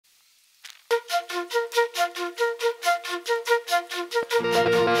Hey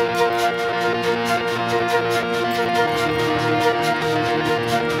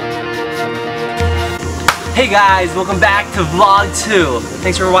guys, welcome back to vlog 2.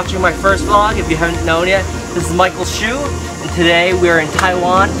 Thanks for watching my first vlog. If you haven't known yet, this is Michael Shu, and today we are in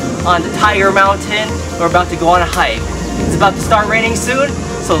Taiwan on the Tiger Mountain. We're about to go on a hike. It's about to start raining soon,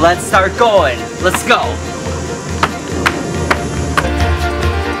 so let's start going. Let's go.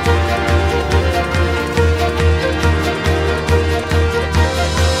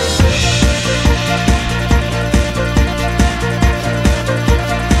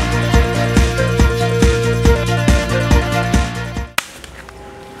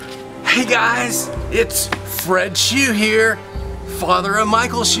 Hey guys, it's Fred Shu here, father of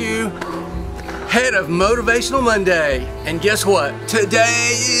Michael Shu, head of Motivational Monday. And guess what?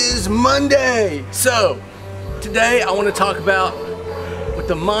 Today is Monday. So, today I want to talk about what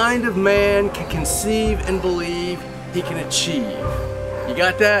the mind of man can conceive and believe he can achieve. You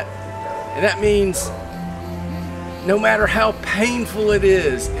got that? And that means no matter how painful it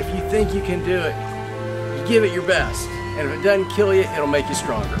is, if you think you can do it, you give it your best. And if it doesn't kill you, it'll make you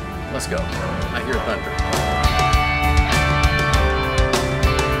stronger. Let's go. I hear thunder.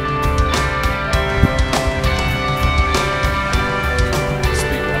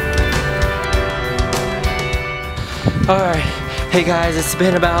 Alright, hey guys, it's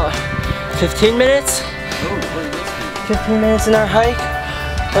been about 15 minutes. 15 minutes in our hike,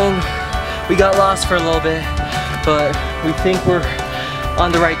 and we got lost for a little bit, but we think we're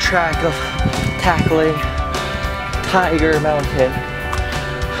on the right track of tackling Tiger Mountain.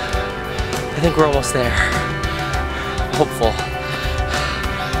 I think we're almost there. Hopeful.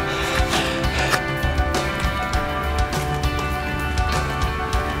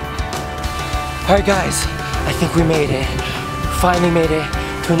 Alright guys, I think we made it. Finally made it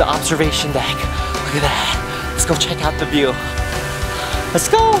to an observation deck. Look at that. Let's go check out the view. Let's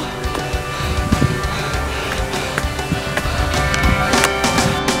go!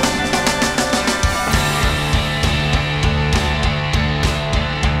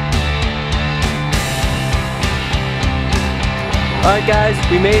 Alright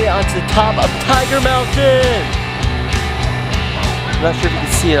guys, we made it onto the top of Tiger Mountain! I'm not sure if you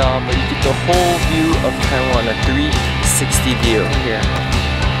can see it all, but you get the whole view of Taiwan, a 360 view here.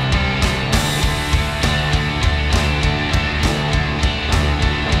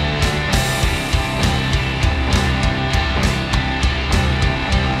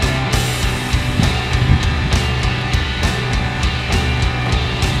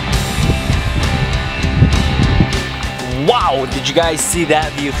 Wow, did you guys see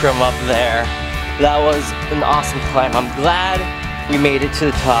that view from up there? That was an awesome climb. I'm glad we made it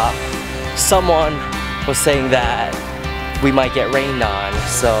to the top. Someone was saying that we might get rained on,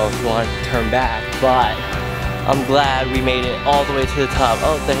 so we want to turn back, but I'm glad we made it all the way to the top.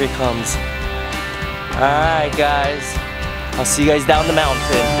 Oh, there he comes. Alright guys, I'll see you guys down the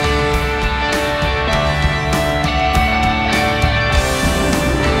mountain.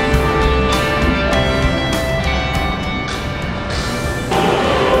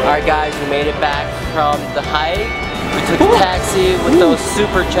 Alright guys, we made it back from the hike. We took a taxi with those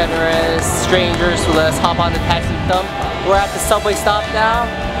super generous strangers who let us hop on the taxi with them. We're at the subway stop now,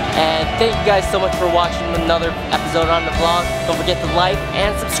 and thank you guys so much for watching another episode on the vlog. Don't forget to like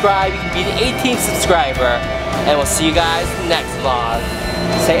and subscribe. You can be the 18th subscriber, and we'll see you guys in the next vlog.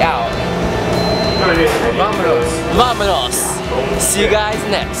 Say out. Vamonos. Vamonos. See you guys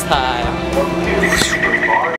next time.